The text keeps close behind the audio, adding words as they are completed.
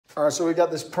All right, so we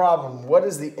got this problem. What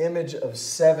is the image of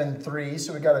 7, 3?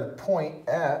 So we got to point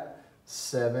at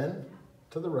 7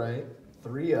 to the right,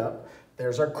 3 up.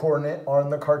 There's our coordinate on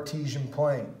the Cartesian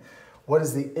plane. What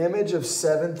is the image of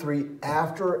 7, 3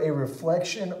 after a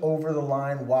reflection over the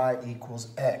line y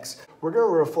equals x? We're going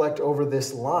to reflect over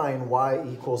this line y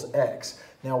equals x.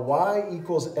 Now y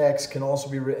equals x can also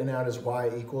be written out as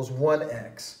y equals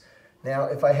 1x. Now,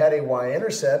 if I had a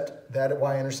y-intercept, that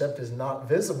y-intercept is not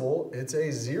visible, it's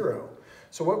a 0.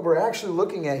 So what we're actually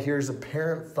looking at here is a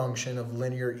parent function of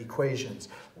linear equations.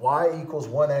 Y equals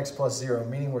 1x plus 0,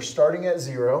 meaning we're starting at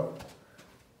 0,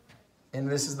 and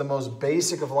this is the most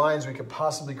basic of lines we could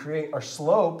possibly create. Our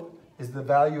slope is the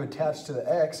value attached to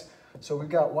the x, so we've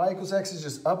got y equals x is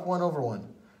just up 1 over 1,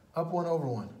 up 1 over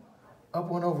 1, up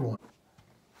 1 over 1.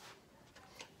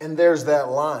 And there's that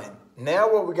line.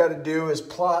 Now what we got to do is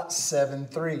plot 7,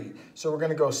 3. So we're going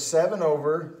to go 7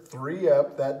 over, 3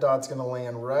 up. That dot's going to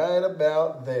land right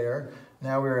about there.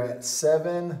 Now we're at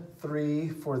 7, 3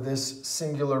 for this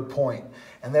singular point.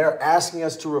 And they're asking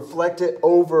us to reflect it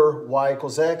over y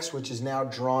equals x, which is now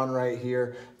drawn right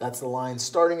here. That's the line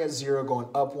starting at 0, going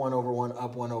up 1 over 1,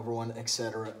 up 1 over 1,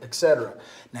 etc., etc.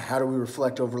 Now how do we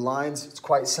reflect over lines? It's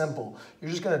quite simple. You're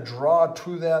just going to draw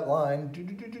to that line,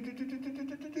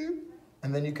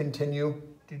 and then you continue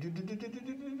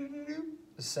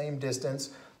the same distance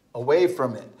away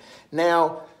from it.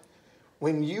 Now,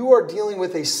 when you are dealing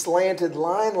with a slanted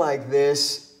line like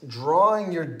this,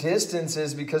 drawing your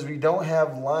distances because we don't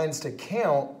have lines to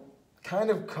count kind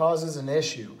of causes an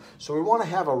issue. So we want to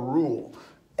have a rule.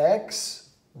 X,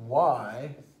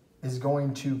 y is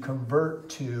going to convert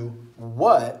to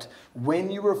what when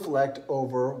you reflect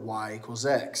over y equals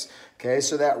x. Okay,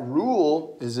 so that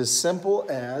rule is as simple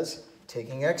as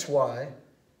taking x, y,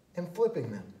 and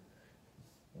flipping them.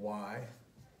 Y,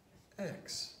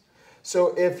 x.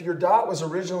 So if your dot was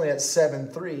originally at 7,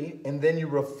 3, and then you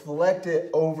reflect it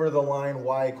over the line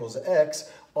y equals x,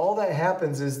 all that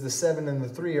happens is the 7 and the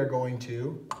 3 are going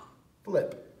to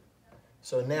flip.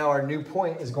 So now our new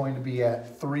point is going to be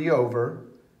at 3 over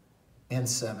and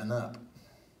 7 up,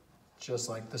 just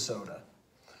like the soda.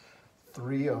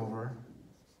 3 over,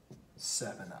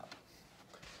 7 up.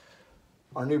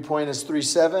 Our new point is 3,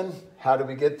 7. How do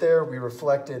we get there? We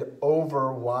reflected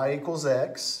over y equals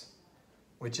x,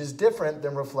 which is different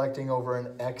than reflecting over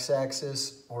an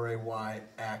x-axis or a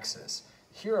y-axis.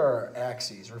 Here are our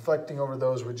axes. Reflecting over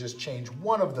those would just change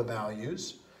one of the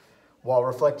values, while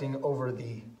reflecting over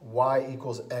the y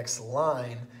equals x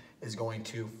line is going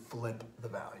to flip the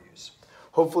values.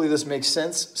 Hopefully this makes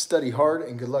sense. Study hard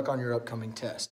and good luck on your upcoming test.